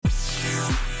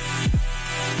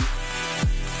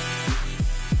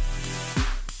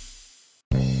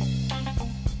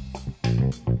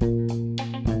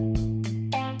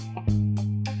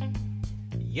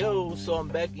I'm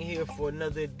back in here for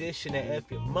another edition of F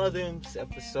Your Mother. This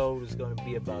episode is going to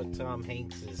be about Tom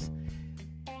Hanks's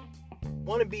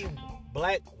wannabe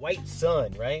black white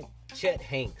son, right? Chet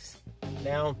Hanks.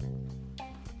 Now,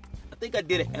 I think I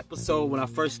did an episode when I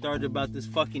first started about this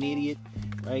fucking idiot,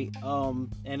 right?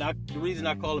 The reason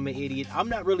I call him an idiot, I'm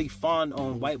not really fond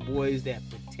on white boys that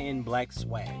pretend black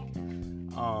swag.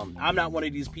 I'm not one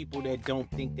of these people that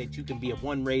don't think that you can be of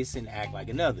one race and act like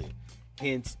another.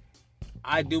 Hence,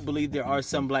 I do believe there are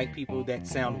some black people that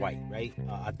sound white, right?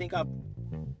 I think I've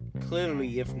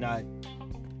clearly, if not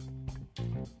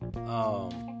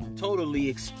totally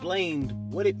explained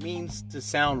what it means to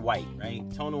sound white, right?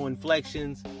 Tonal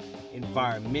inflections,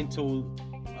 environmental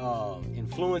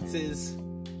influences,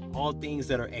 all things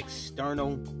that are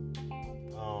external,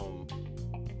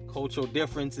 cultural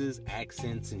differences,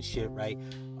 accents and shit, right?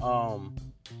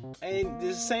 And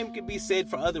the same could be said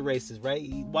for other races, right?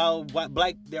 While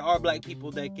there are black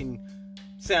people that can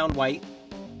sound white,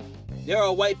 there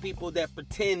are white people that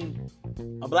pretend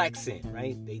a black scent,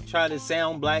 right? They try to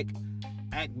sound black,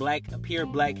 act black, appear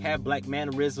black, have black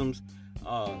mannerisms.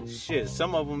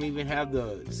 Some of them even have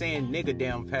the saying nigga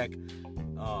down pack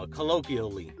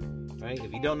colloquially, right?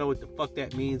 If you don't know what the fuck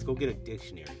that means, go get a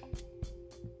dictionary.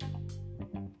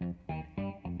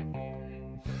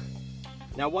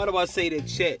 Now, why do I say that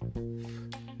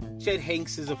Chet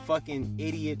Hanks is a fucking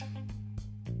idiot?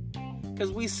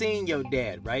 Because we seen your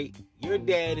dad, right? Your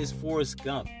dad is Forrest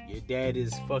Gump. Your dad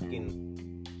is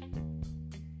fucking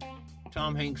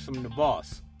Tom Hanks from The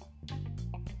Boss.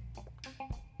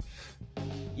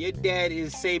 Your dad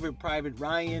is Saving Private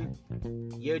Ryan.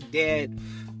 Your dad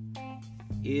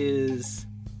is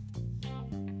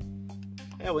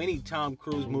any Tom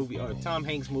Cruise movie or Tom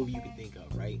Hanks movie you can think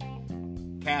of, right?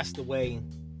 Castaway,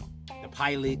 The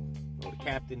Pilot, or The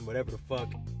Captain, whatever the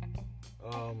fuck.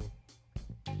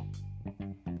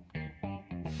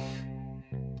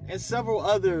 And several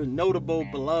other notable,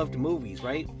 beloved movies,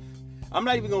 right? I'm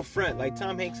not even gonna front. Like,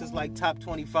 Tom Hanks is like top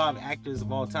 25 actors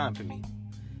of all time for me.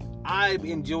 I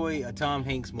enjoy a Tom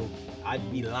Hanks movie.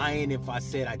 I'd be lying if I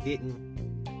said I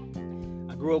didn't.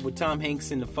 I grew up with Tom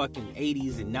Hanks in the fucking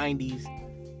 80s and 90s,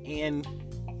 and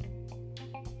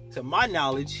to my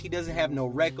knowledge, he doesn't have no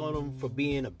wreck on him for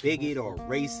being a bigot or a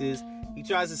racist. He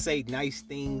tries to say nice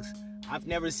things. I've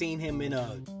never seen him in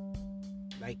a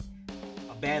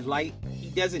bad light. He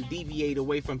doesn't deviate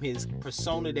away from his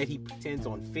persona that he pretends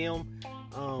on film.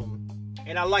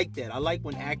 And I like that. I like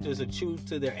when actors are true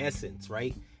to their essence,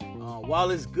 right?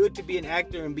 While it's good to be an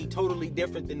actor and be totally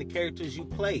different than the characters you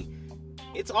play,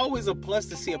 it's always a plus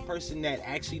to see a person that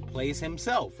actually plays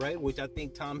himself, right? Which I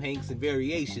think Tom Hanks in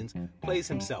Variations plays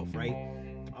himself, right?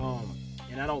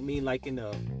 And I don't mean like in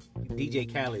the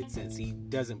DJ Khaled sense. He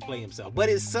doesn't play himself. But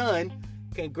his son,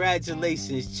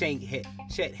 congratulations,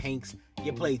 Chet Hanks,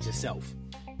 you played yourself.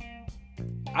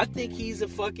 I think he's a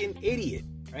fucking idiot,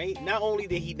 right? Not only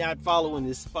did he not follow in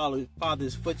his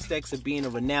father's footsteps of being a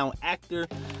renowned actor,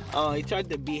 he tried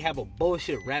to have a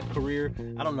bullshit rap career.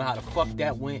 I don't know how the fuck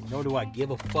that went, nor do I give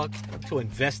a fuck to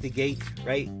investigate,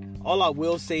 right? All I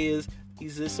will say is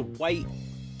he's just a white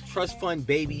trust fund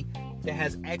baby that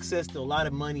has access to a lot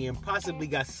of money and possibly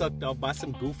got sucked off by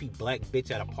some goofy black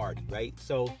bitch at a party, right?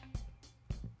 So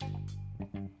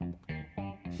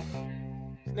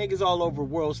this nigga's all over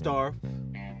World Star.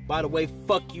 By the way,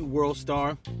 fuck you, World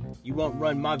Star. You won't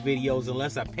run my videos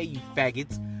unless I pay you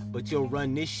faggots, but you'll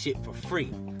run this shit for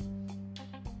free.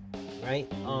 Right?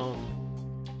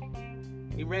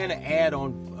 He ran an ad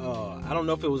on, I don't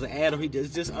know if it was an ad or he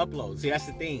just uploads. See, that's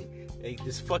the thing.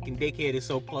 This fucking dickhead is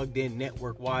so plugged in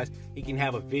network-wise, he can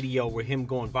have a video with him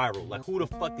going viral. Like, who the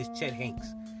fuck is Chet Hanks?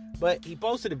 But he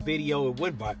posted a video, it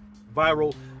went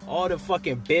viral. All the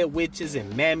fucking bed witches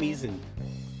and mammies and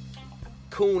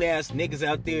coon-ass niggas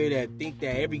out there that think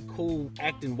that every cool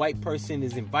acting white person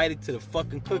is invited to the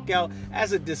fucking cookout.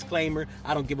 As a disclaimer,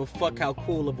 I don't give a fuck how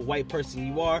cool of a white person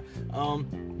you are.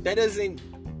 That doesn't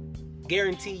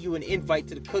guarantee you an invite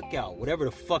to the cookout, whatever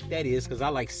the fuck that is, because I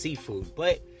like seafood.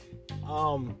 But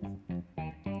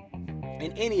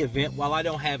in any event, while I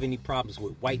don't have any problems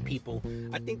with white people,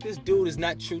 I think this dude is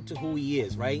not true to who he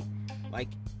is, right? Like,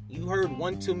 you heard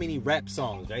one too many rap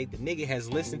songs, right? The nigga has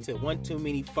listened to one too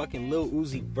many fucking Lil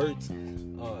Uzi Verts,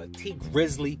 T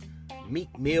Grizzly, Meek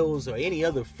Mills, or any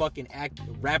other fucking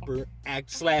rapper,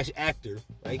 actor,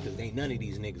 right? Because ain't none of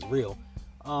these niggas real.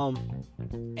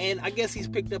 And I guess he's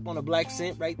picked up on a black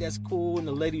scent, right? That's cool in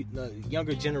the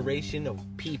younger generation of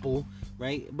people,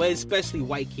 right? But especially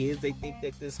white kids, they think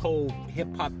that this whole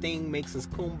hip-hop thing makes us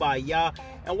kumbaya.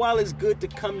 And while it's good to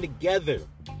come together,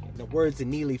 in the words of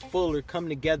Neely Fuller, come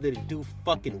together to do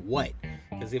fucking what?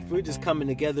 Because if we're just coming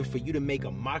together for you to make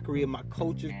a mockery of my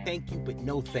culture, thank you, but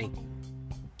no thank you.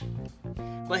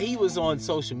 But he was on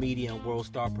social media and World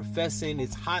Star professing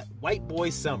it's hot white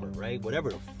boy summer, right? Whatever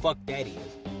the fuck that is.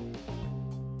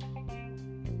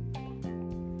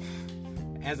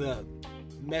 As a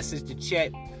message to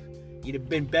Chet, you'd have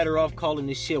been better off calling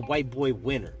this shit white boy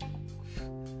winter.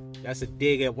 That's a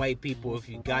dig at white people. If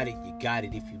you got it, you got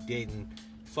it. If you didn't,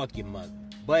 fuck your mother.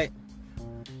 But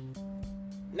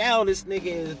now this nigga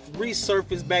is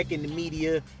resurfaced back in the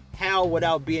media. How,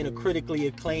 without being a critically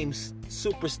acclaimed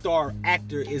superstar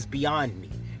actor, is beyond me,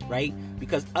 right?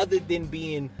 Because other than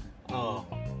being a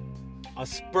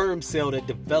sperm cell that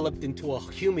developed into a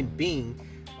human being,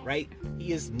 right?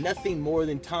 He is nothing more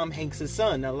than Tom Hanks'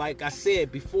 son. Now, like I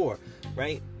said before,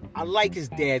 right? I like his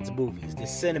dad's movies. They're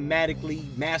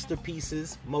cinematically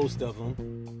masterpieces, most of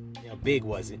them. You know, Big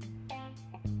wasn't.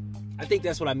 I think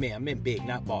that's what I meant. I meant Big,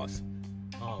 not Boss.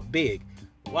 Big.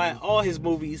 Why all his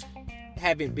movies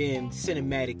haven't been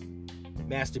cinematic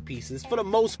masterpieces. For the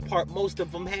most part, most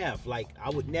of them have. Like, I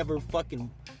would never fucking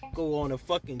go on a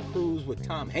fucking cruise with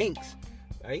Tom Hanks,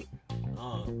 right?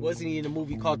 Wasn't he in a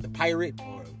movie called The Pirate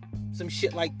or some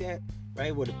shit like that,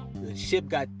 right? Where the ship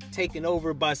got taken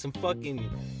over by some fucking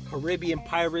Caribbean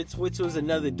pirates, which was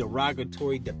another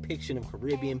derogatory depiction of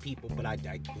Caribbean people, but I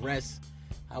digress.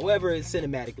 However,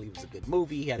 cinematically, it was a good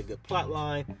movie. He had a good plot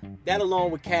line. That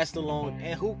alone would cast alone,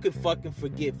 and who could fucking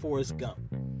forget Forrest Gump?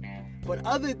 But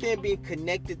other than being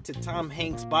connected to Tom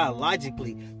Hanks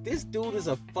biologically, this dude is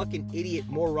a fucking idiot,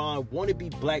 moron,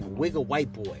 wannabe black wigger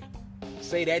white boy.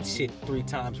 Say that shit 3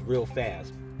 times real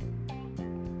fast.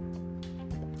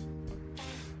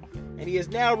 And he has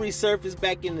now resurfaced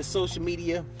back into social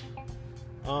media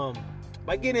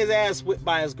by getting his ass whipped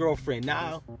by his girlfriend.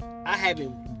 Now, I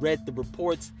haven't read the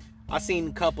reports. I seen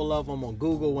a couple of them on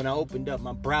Google when I opened up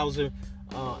my browser.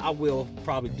 I will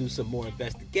probably do some more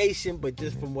investigation, but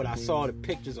just from what I saw, the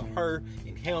pictures of her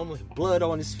and him with blood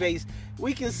on his face,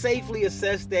 we can safely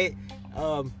assess that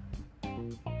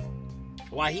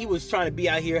while he was trying to be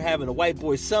out here having a white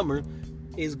boy summer,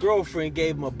 his girlfriend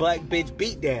gave him a black bitch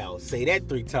beatdown. Say that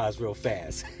 3 times real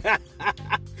fast.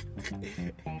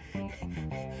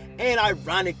 And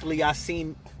ironically, I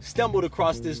stumbled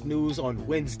across this news on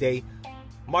Wednesday,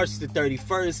 March the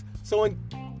 31st. So in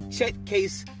Chet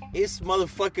case, it's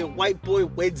motherfucking White Boy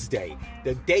Wednesday.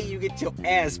 The day you get your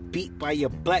ass beat by your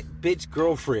black bitch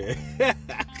girlfriend.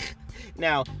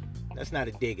 Now, that's not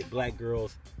a dig at black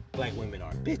girls. Black women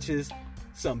are bitches.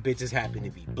 Some bitches happen to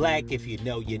be black. If you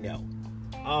know, you know.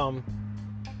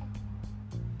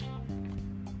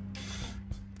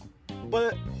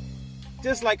 But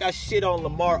just like I shit on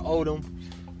Lamar Odom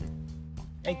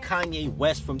and Kanye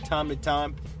West from time to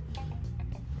time,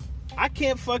 I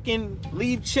can't fucking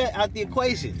leave Chet out the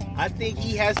equation. I think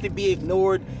he has to be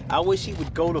ignored. I wish he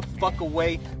would go the fuck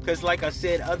away. Because like I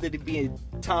said, other than being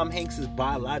Tom Hanks'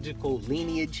 biological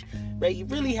lineage, right, you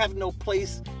really have no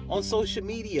place on social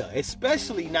media.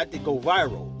 Especially not to go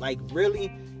viral. Like,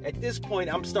 really, at this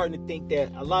point, I'm starting to think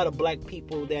that a lot of black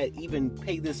people that even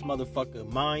pay this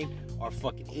motherfucker mind are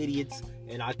fucking idiots.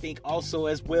 And I think also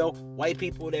as well, white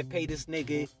people that pay this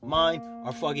nigga mind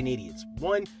are fucking idiots.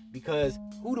 1, because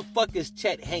who the fuck is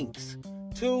Chet Hanks?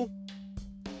 2,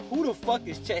 who the fuck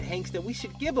is Chet Hanks that we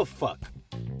should give a fuck?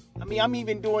 I mean, I'm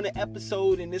even doing an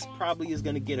episode, and this probably is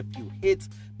going to get a few hits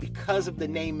because of the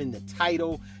name and the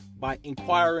title by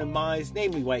inquiring minds,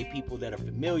 namely white people that are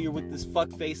familiar with this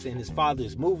fuckface and his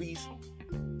father's movies.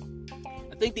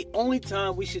 I think the only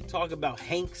time we should talk about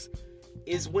Hanks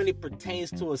is when it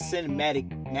pertains to a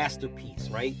cinematic masterpiece,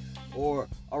 right? Or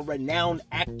a renowned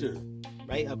actor,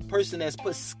 right? A person that's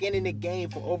put skin in the game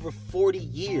for over 40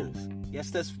 years. Yes,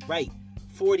 that's right.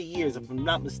 40 years, if I'm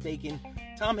not mistaken.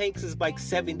 Tom Hanks is like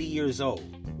 70 years old,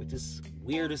 which is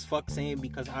weird as fuck saying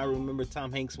because I remember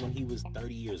Tom Hanks when he was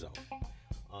 30 years old.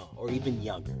 Or even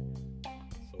younger.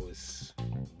 So it's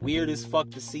weird as fuck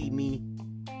to see me,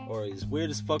 or it's weird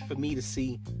as fuck for me to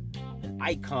see an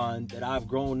icon that I've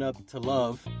grown up to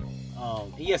love.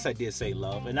 And yes, I did say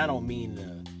love, and I don't mean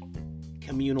the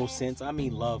communal sense. I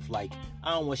mean love, like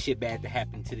I don't want shit bad to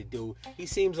happen to the dude. He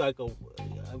seems like a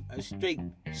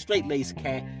straight-laced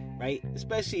cat, right?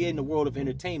 Especially in the world of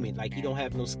entertainment. Like, he don't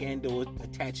have no scandal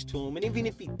attached to him. And even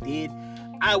if he did,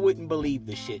 I wouldn't believe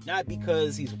the shit. Not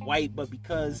because he's white, but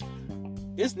because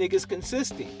this nigga's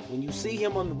consistent. When you see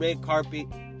him on the red carpet,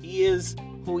 he is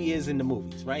who he is in the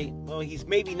movies, right? Well, he's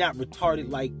maybe not retarded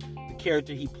like the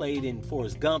character he played in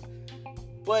Forrest Gump,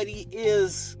 but he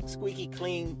is squeaky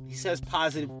clean. He says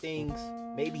positive things.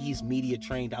 Maybe he's media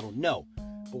trained. I don't know.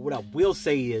 But what I will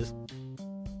say is,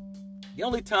 the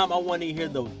only time I want to hear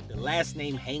the last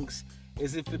name Hanks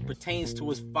is if it pertains to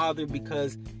his father,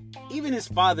 because even his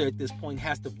father at this point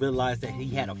has to realize that he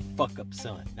had a fuck up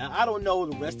son. Now, I don't know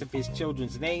the rest of his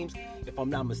children's names. If I'm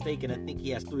not mistaken, I think he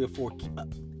has 3 or 4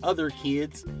 other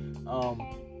kids,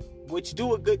 which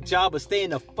do a good job of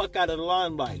staying the fuck out of the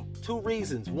limelight. 2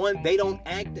 reasons. 1, they don't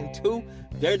act, and 2,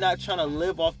 they're not trying to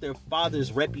live off their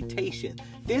father's reputation.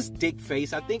 This dick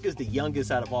face, I think, is the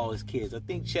youngest out of all his kids. I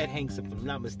think Chet Hanks, if I'm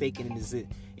not mistaken,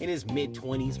 in his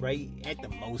mid-20s, right? At the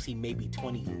most, he may be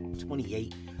 20,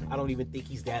 28. I don't even think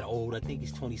he's that old. I think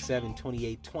he's 27,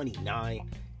 28, 29.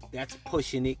 That's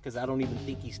pushing it, because I don't even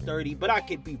think he's 30. But I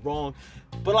could be wrong.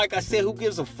 But like I said, who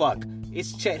gives a fuck?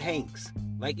 It's Chet Hanks.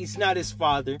 Like, he's not his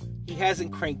father. He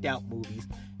hasn't cranked out movies.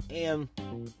 And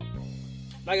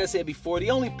like I said before,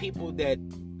 the only people that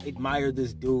admire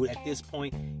this dude at this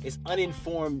point is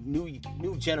uninformed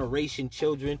new generation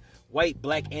children, white,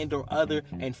 black, and or other,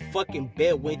 and fucking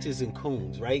bedwenches and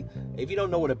coons, right? If you don't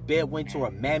know what a bedwench or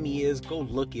a mammy is, go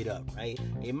look it up, right?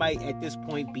 It might at this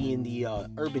point be in the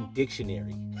Urban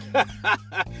Dictionary.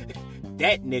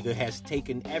 That nigga has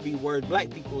taken every word black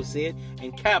people said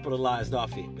and capitalized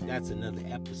off it, but that's another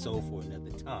episode for another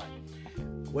time.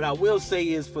 What I will say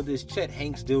is, for this Chet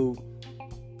Hanks dude,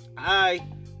 I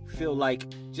feel like,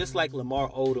 just like Lamar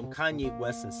Odom, Kanye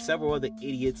West, and several other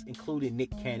idiots, including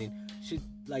Nick Cannon, should,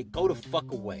 like, go the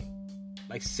fuck away.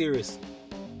 Like, seriously.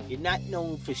 You're not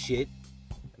known for shit.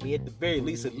 I mean, at the very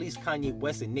least, Kanye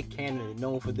West and Nick Cannon are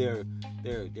known for their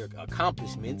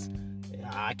accomplishments.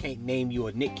 I can't name you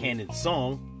a Nick Cannon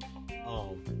song,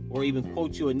 or even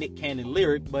quote you a Nick Cannon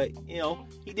lyric, but, you know,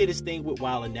 he did his thing with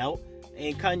Wildin' Out,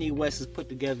 and Kanye West has put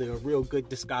together a real good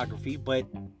discography, but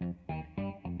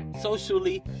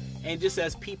socially and just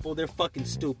as people, they're fucking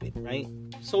stupid, right?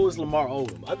 So is Lamar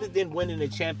Odom. Other than winning a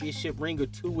championship ring or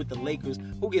 2 with the Lakers,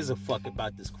 who gives a fuck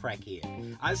about this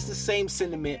crackhead? It's the same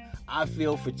sentiment I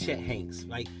feel for Chet Hanks.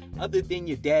 Like, other than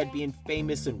your dad being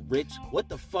famous and rich, what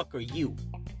the fuck are you,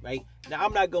 right? Now,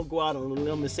 I'm not gonna go out on a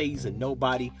limb and say he's a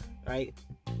nobody, right?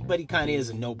 But he kind of is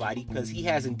a nobody, because he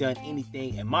hasn't done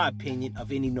anything, in my opinion,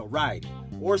 of any notoriety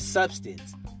or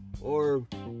substance or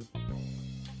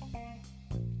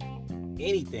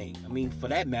anything. I mean, for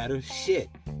that matter, shit.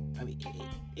 I mean,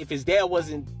 if his dad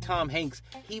wasn't Tom Hanks,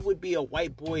 he would be a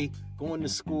white boy going to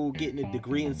school, getting a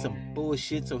degree in some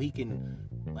bullshit so he can,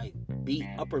 like, be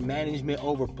upper management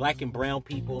over black and brown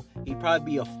people. He'd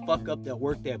probably be a fuck up that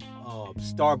worked at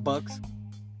Starbucks.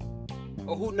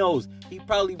 Or who knows, he'd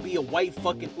probably be a white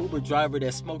fucking Uber driver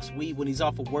that smokes weed when he's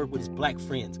off of work with his black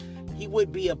friends. He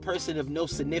would be a person of no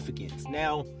significance.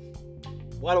 Now,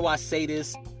 why do I say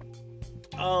this?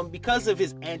 Because of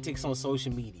his antics on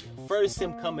social media. First,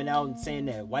 him coming out and saying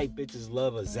that white bitches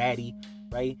love a zaddy,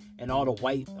 right? And all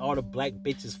the black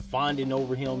bitches fawning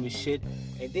over him and shit.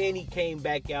 And then he came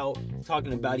back out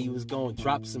talking about he was going to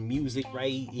drop some music,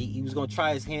 right? He was going to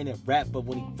try his hand at rap, but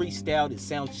when he freestyled, it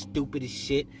sounds stupid as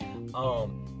shit.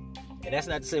 And that's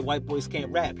not to say white boys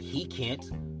can't rap. He can't,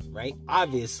 right?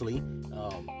 Obviously,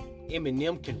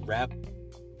 Eminem can rap.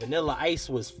 Vanilla Ice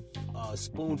was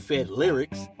spoon-fed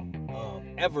lyrics.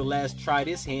 Everlast tried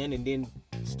his hand and then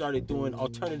started doing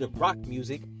alternative rock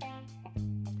music.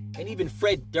 And even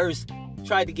Fred Durst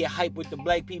tried to get hype with the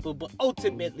black people, but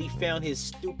ultimately found his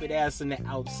stupid ass in the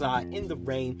outside in the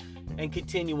rain and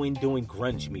continuing doing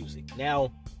grunge music.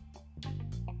 Now,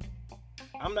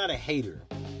 I'm not a hater.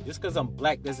 Just because I'm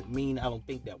black doesn't mean I don't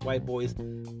think that white boys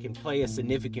can play a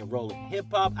significant role in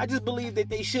hip-hop. I just believe that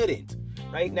they shouldn't.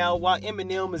 Right now, while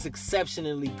Eminem is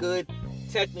exceptionally good,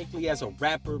 technically as a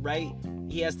rapper, right?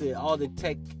 He has all the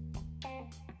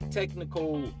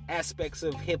technical aspects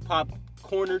of hip-hop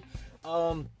cornered.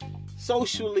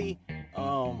 Socially,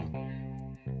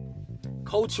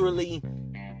 culturally,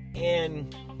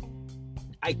 and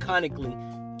iconically,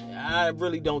 I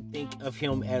really don't think of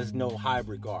him as no high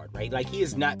regard, right? Like, he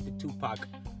is not the Tupac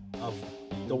of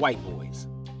the white boys.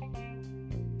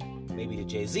 Maybe the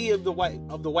Jay-Z of the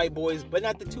white boys, but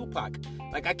not the Tupac.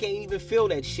 Like, I can't even feel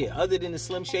that shit. Other than the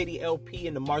Slim Shady LP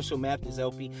and the Marshall Mathers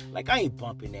LP, like, I ain't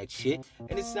bumping that shit.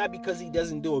 And it's not because he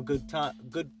doesn't do a good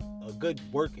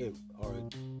work or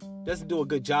doesn't do a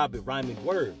good job at rhyming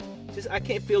words. Just, I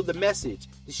can't feel the message.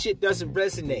 The shit doesn't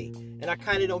resonate. And I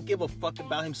kind of don't give a fuck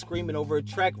about him screaming over a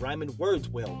track rhyming words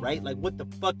well, right? Like, what the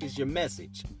fuck is your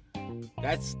message?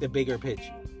 That's the bigger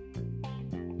picture.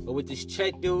 But with this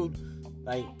Chet dude,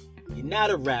 like, you're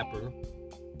not a rapper,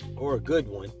 or a good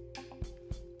one.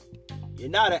 You're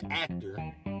not an actor.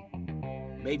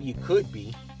 Maybe you could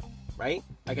be, right?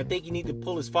 Like, I think you need to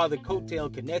pull his father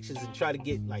coattail connections and try to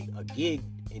get, like, a gig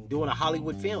in doing a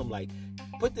Hollywood film. Like,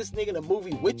 put this nigga in a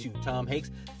movie with you, Tom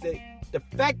Hanks. The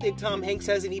fact that Tom Hanks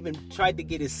hasn't even tried to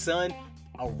get his son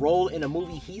a role in a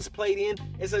movie he's played in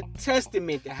is a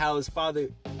testament to how his father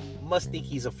must think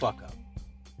he's a fuck up,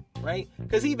 right?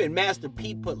 Because even Master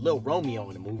P put Lil Romeo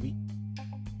in the movie.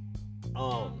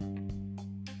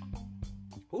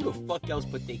 Who the fuck else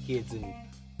put their kids in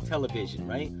television,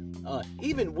 right?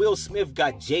 Even Will Smith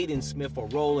got Jaden Smith a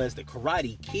role as the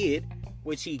Karate Kid,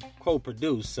 which he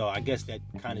co-produced, so I guess that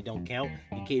kind of don't count.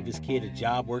 He gave his kid a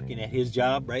job working at his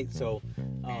job, right? So,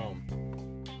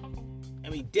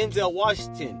 Denzel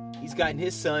Washington, he's gotten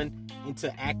his son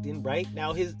into acting, right?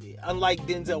 Now, unlike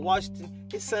Denzel Washington,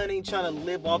 his son ain't trying to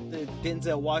live off the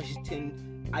Denzel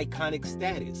Washington iconic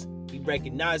status. He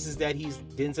recognizes that he's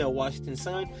Denzel Washington's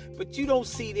son, but you don't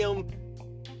see them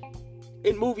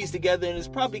in movies together, and it's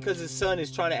probably because his son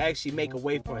is trying to actually make a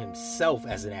way for himself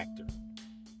as an actor.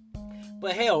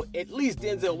 But hell, at least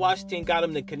Denzel Washington got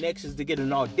him the connections to get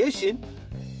an audition.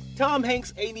 Tom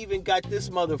Hanks ain't even got this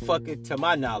motherfucker, to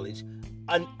my knowledge,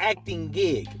 an acting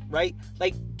gig, right?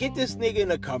 Like, get this nigga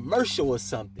in a commercial or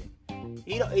something.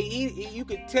 You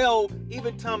could tell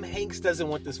even Tom Hanks doesn't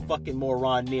want this fucking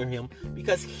moron near him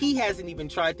because he hasn't even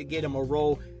tried to get him a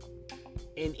role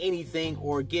in anything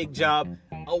or a gig job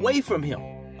away from him.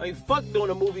 I mean, fuck doing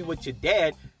a movie with your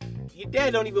dad. Your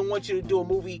dad don't even want you to do a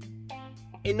movie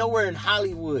nowhere in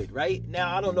Hollywood, right?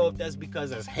 Now, I don't know if that's because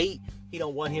there's hate. He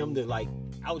don't want him to, like,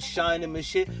 outshine him and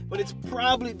shit. But it's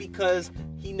probably because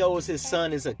he knows his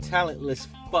son is a talentless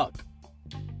fuck.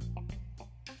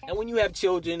 And when you have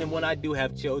children, and when I do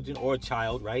have children or a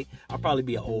child, right? I'll probably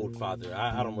be an old father.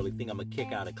 I don't really think I'm going to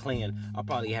kick out a clan. I'll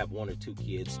probably have 1 or 2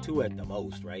 kids, 2 at the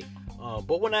most, right?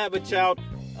 But when I have a child,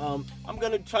 I'm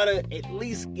going to try to at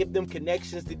least give them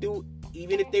connections to do,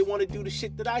 even if they want to do the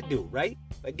shit that I do, right?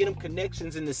 Like, get them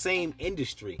connections in the same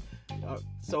industry.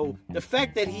 So the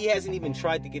fact that he hasn't even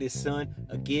tried to get his son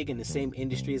a gig in the same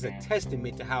industry is a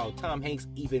testament to how Tom Hanks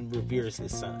even reveres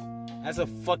his son as a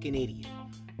fucking idiot,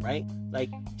 right? Like,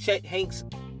 Chet Hanks,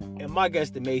 in my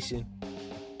guesstimation,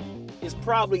 is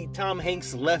probably Tom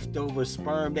Hanks' leftover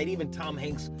sperm that even Tom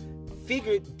Hanks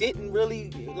figured didn't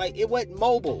really, like, it wasn't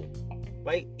mobile.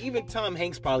 Like, even Tom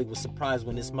Hanks probably was surprised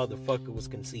when this motherfucker was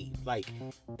conceived. Like,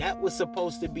 that was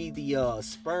supposed to be the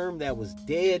sperm that was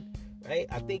dead, right?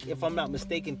 I think, if I'm not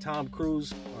mistaken, Tom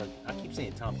Cruise, or I keep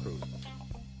saying Tom Cruise,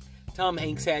 Tom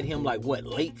Hanks had him, like, what,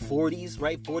 late 40s,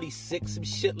 right? 46, some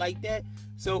shit like that.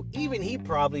 So even he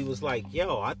probably was like,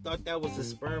 yo, I thought that was the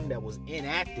sperm that was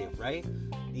inactive, right?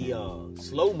 The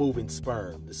slow-moving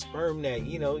sperm. The sperm that,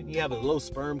 you have a low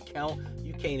sperm count.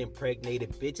 You can't impregnate a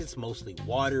bitch. It's mostly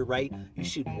water, right? You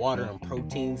shoot water and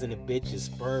proteins in a bitch. Your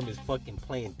sperm is fucking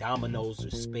playing dominoes or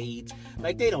spades.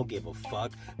 Like, they don't give a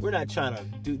fuck. We're not trying to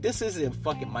do... This isn't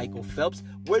fucking Michael Phelps.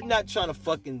 We're not trying to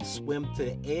fucking swim to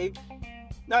the egg.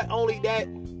 Not only that,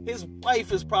 his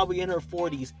wife is probably in her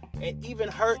 40s, and even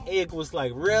her egg was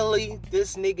like, really?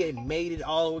 This nigga made it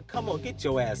all the way? Come on, get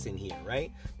your ass in here,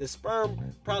 right? The sperm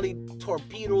probably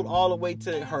torpedoed all the way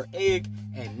to her egg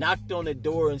and knocked on the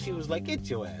door, and she was like, get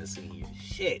your ass in here.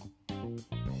 Shit.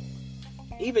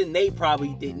 Even they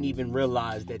probably didn't even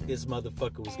realize that this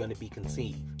motherfucker was going to be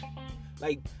conceived.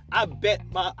 Like, I bet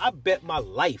my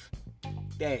life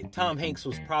that Tom Hanks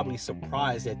was probably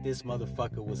surprised that this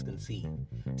motherfucker was conceived.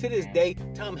 To this day,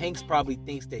 Tom Hanks probably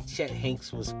thinks that Chet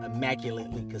Hanks was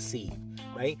immaculately conceived,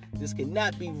 right? This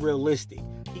cannot be realistic.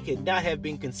 He could not have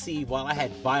been conceived while I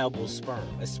had viable sperm,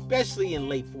 especially in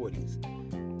late 40s.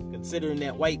 Considering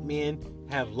that white men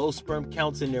have low sperm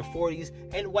counts in their 40s,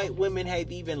 and white women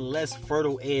have even less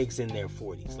fertile eggs in their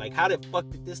 40s. Like, how the fuck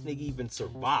did this nigga even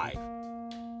survive?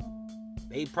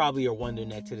 They probably are wondering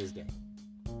that to this day.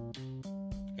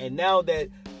 And now that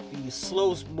the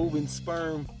slow-moving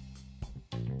sperm,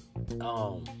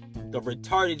 the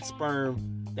retarded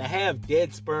sperm that have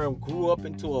dead sperm grew up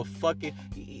into a fucking...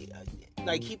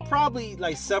 Like, he probably,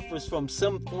 like, suffers from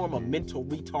some form of mental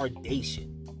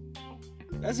retardation.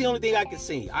 That's the only thing I can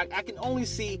see. I can only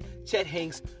see Chet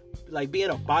Hanks, like, being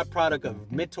a byproduct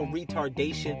of mental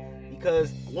retardation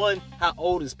because, 1, how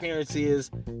old his parents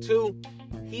is. 2,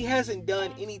 he hasn't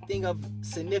done anything of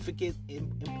significant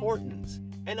importance.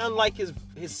 And unlike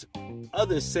his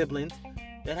other siblings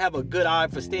that have a good eye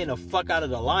for staying the fuck out of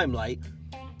the limelight,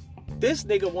 this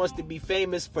nigga wants to be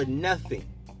famous for nothing.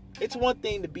 It's one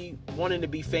thing to be wanting to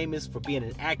be famous for being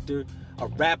an actor, a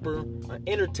rapper, an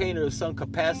entertainer of some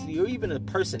capacity, or even a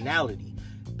personality.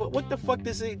 But what the fuck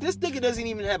this nigga doesn't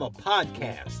even have a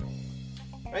podcast.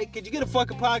 Right? Could you get a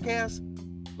fucking podcast?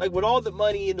 Like, with all the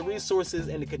money and the resources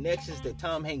and the connections that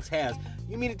Tom Hanks has,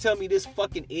 you mean to tell me this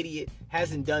fucking idiot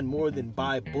hasn't done more than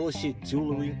buy bullshit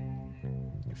jewelry,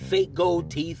 fake gold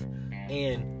teeth,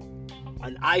 and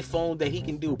an iPhone that he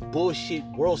can do bullshit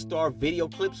World Star video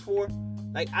clips for?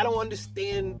 Like, I don't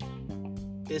understand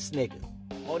this nigga.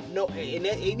 Oh, no, and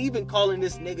even calling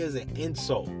this nigga is an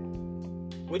insult,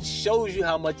 which shows you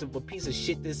how much of a piece of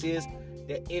shit this is.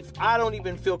 That if I don't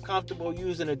even feel comfortable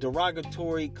using a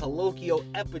derogatory colloquial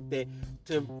epithet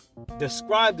to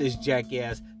describe this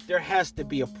jackass, there has to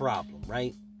be a problem,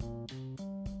 right?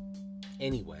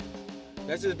 Anyway,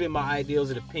 that's just been my ideals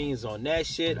and opinions on that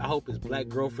shit. I hope his black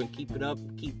girlfriend keep it up,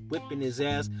 keep whipping his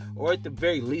ass, or at the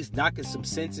very least knocking some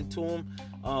sense into him,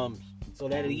 so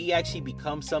that he actually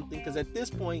becomes something. Because at this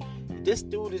point, this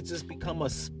dude has just become a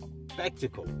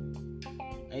spectacle.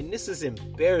 And this is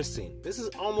embarrassing. This is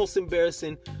almost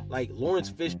embarrassing, like Lawrence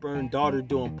Fishburne's daughter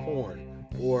doing porn,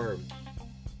 or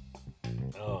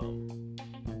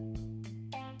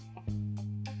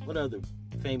what other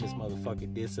famous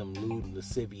motherfucker did some lewd and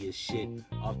lascivious shit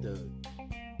off the...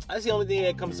 That's the only thing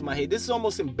that comes to my head. This is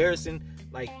almost embarrassing,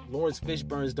 like Lawrence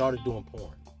Fishburne's daughter doing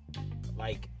porn.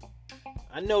 Like,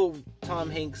 I know Tom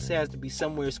Hanks has to be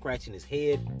somewhere scratching his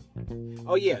head.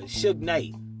 Oh yeah, Suge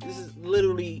Knight. This is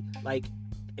literally like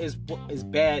as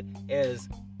bad as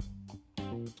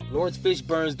Lawrence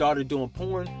Fishburne's daughter doing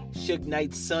porn, Suge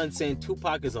Knight's son saying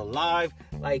Tupac is alive.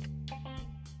 Like,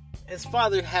 his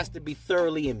father has to be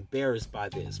thoroughly embarrassed by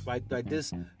this, by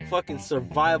this fucking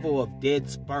survival of dead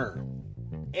sperm.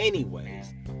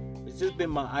 Anyways, it's just been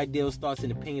my ideals, thoughts,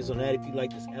 and opinions on that. If you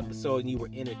like this episode and you were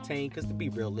entertained, because to be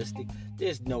realistic,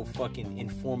 there's no fucking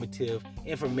informative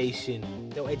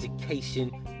information, no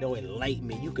education, no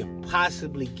enlightenment you could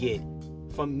possibly get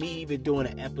from me even doing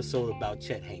an episode about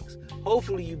Chet Hanks.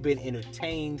 Hopefully you've been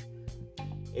entertained.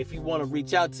 If you want to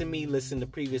reach out to me, listen to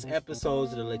previous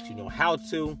episodes. It'll let you know how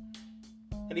to.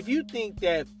 And if you think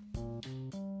that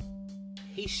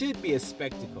he should be a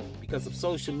spectacle because of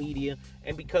social media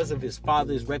and because of his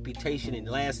father's reputation and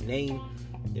last name,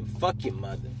 then fuck your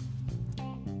mother.